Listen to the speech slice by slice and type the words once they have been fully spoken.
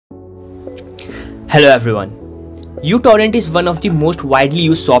Hello everyone. uTorrent is one of the most widely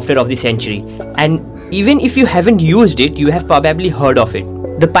used software of the century, and even if you haven't used it, you have probably heard of it.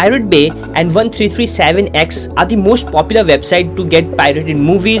 The Pirate Bay and 1337X are the most popular website to get pirated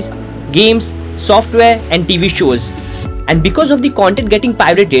movies, games, software and TV shows. And because of the content getting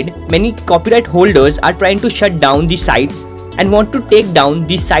pirated, many copyright holders are trying to shut down the sites and want to take down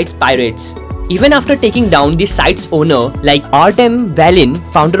these sites' pirates. Even after taking down the site's owner like Artem Wallin,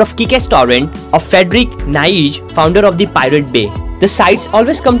 founder of Kickass Torrent, or Frederick Naij, founder of the Pirate Bay, the sites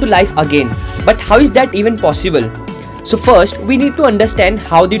always come to life again. But how is that even possible? So first, we need to understand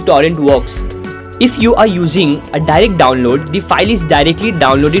how the torrent works. If you are using a direct download, the file is directly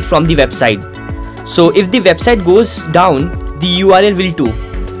downloaded from the website. So if the website goes down, the URL will too,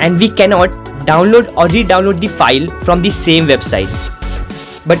 and we cannot download or re-download the file from the same website.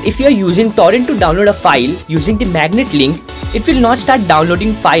 But if you are using torrent to download a file using the magnet link, it will not start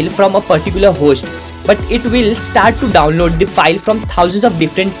downloading file from a particular host, but it will start to download the file from thousands of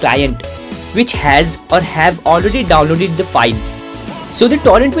different clients which has or have already downloaded the file. So the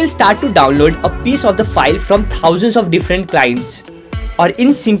torrent will start to download a piece of the file from thousands of different clients. Or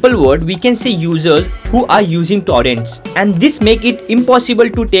in simple word, we can say users who are using torrents, and this make it impossible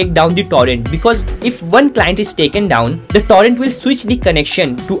to take down the torrent, because if one client is taken down, the torrent will switch the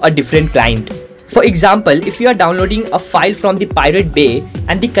connection to a different client. For example, if you are downloading a file from the Pirate Bay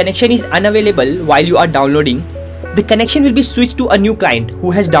and the connection is unavailable while you are downloading, the connection will be switched to a new client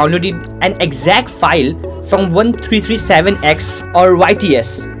who has downloaded an exact file from 1337X or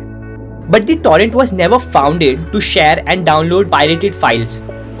YTS. But the torrent was never founded to share and download pirated files.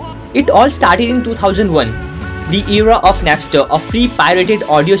 It all started in 2001, the era of Napster, a free pirated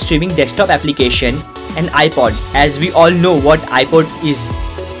audio streaming desktop application, and iPod, as we all know what iPod is.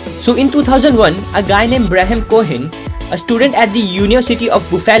 So in 2001, a guy named Braham Cohen, a student at the University of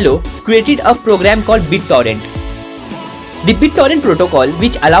Buffalo, created a program called BitTorrent. The BitTorrent protocol,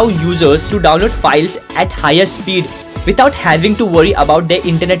 which allows users to download files at higher speed without having to worry about their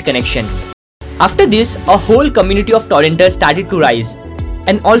internet connection. After this, a whole community of torrenters started to rise,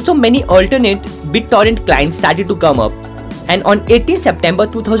 and also many alternate BitTorrent clients started to come up. And on 18 September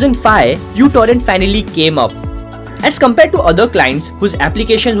 2005, uTorrent finally came up. As compared to other clients whose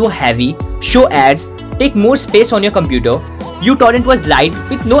applications were heavy, show ads, take more space on your computer, uTorrent was light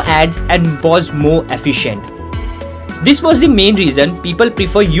with no ads and was more efficient. This was the main reason people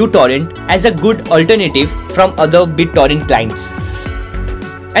prefer uTorrent as a good alternative from other BitTorrent clients.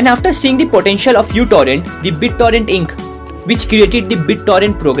 And after seeing the potential of uTorrent, the BitTorrent Inc., which created the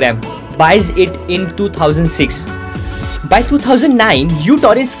BitTorrent program, buys it in 2006. By 2009,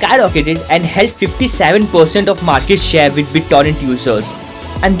 uTorrent skyrocketed and held 57% of market share with BitTorrent users.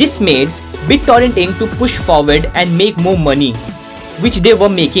 And this made BitTorrent Inc. to push forward and make more money, which they were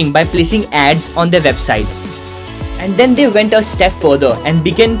making by placing ads on their websites. And then they went a step further and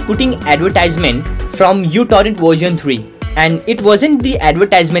began putting advertisement from uTorrent version 3. And it wasn't the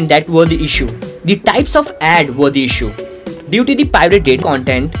advertisement that were the issue. The types of ad were the issue. Due to the pirated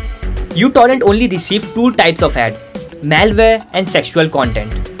content, uTorrent only received two types of ad: malware and sexual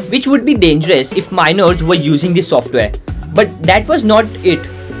content, which would be dangerous if minors were using the software. But that was not it.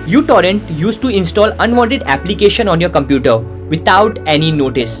 uTorrent used to install unwanted application on your computer without any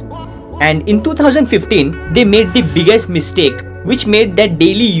notice. And in 2015, they made the biggest mistake, which made their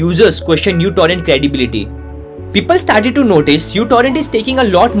daily users question uTorrent credibility. People started to notice uTorrent is taking a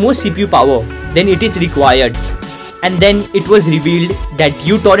lot more CPU power than it is required. And then it was revealed that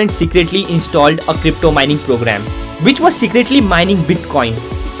uTorrent secretly installed a crypto mining program, which was secretly mining Bitcoin.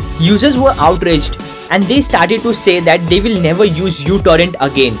 Users were outraged and they started to say that they will never use uTorrent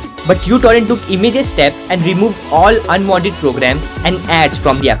again. But uTorrent took immediate step and removed all unwanted program and ads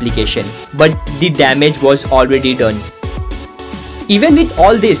from the application. But the damage was already done. Even with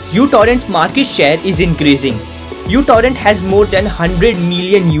all this, uTorrent's market share is increasing. uTorrent has more than 100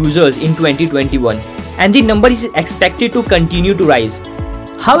 million users in 2021, and the number is expected to continue to rise.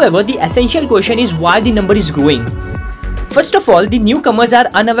 However, the essential question is why the number is growing. First of all, the newcomers are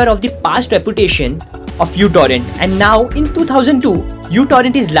unaware of the past reputation of uTorrent, and now in 2002,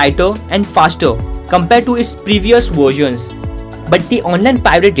 uTorrent is lighter and faster compared to its previous versions. But the online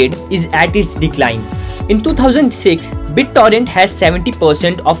pirated is at its decline. In 2006, BitTorrent has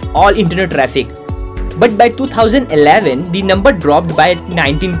 70% of all internet traffic. But by 2011, the number dropped by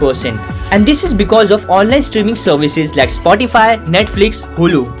 19%. And this is because of online streaming services like Spotify, Netflix,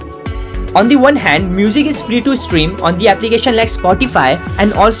 Hulu. On the one hand, music is free to stream on the application like Spotify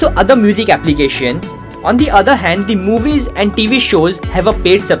and also other music application. On the other hand, the movies and TV shows have a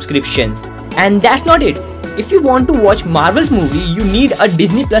paid subscriptions. And that's not it. If you want to watch Marvel's movie, you need a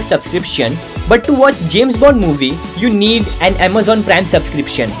Disney Plus subscription, But to watch James Bond movie, you need an Amazon Prime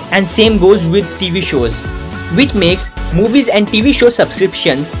subscription, and same goes with TV shows, which makes movies and TV show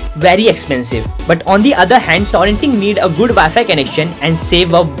subscriptions very expensive. But on the other hand, torrenting need a good Wi-Fi connection and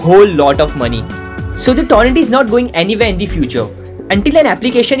save a whole lot of money. So the torrent is not going anywhere in the future until an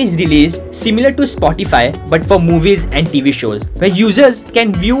application is released similar to Spotify but for movies and TV shows, where users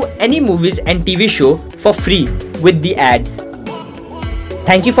can view any movies and TV show for free with the ads.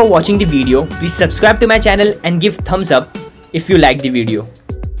 Thank you for watching the video. Please subscribe to my channel and give thumbs up if you like the video.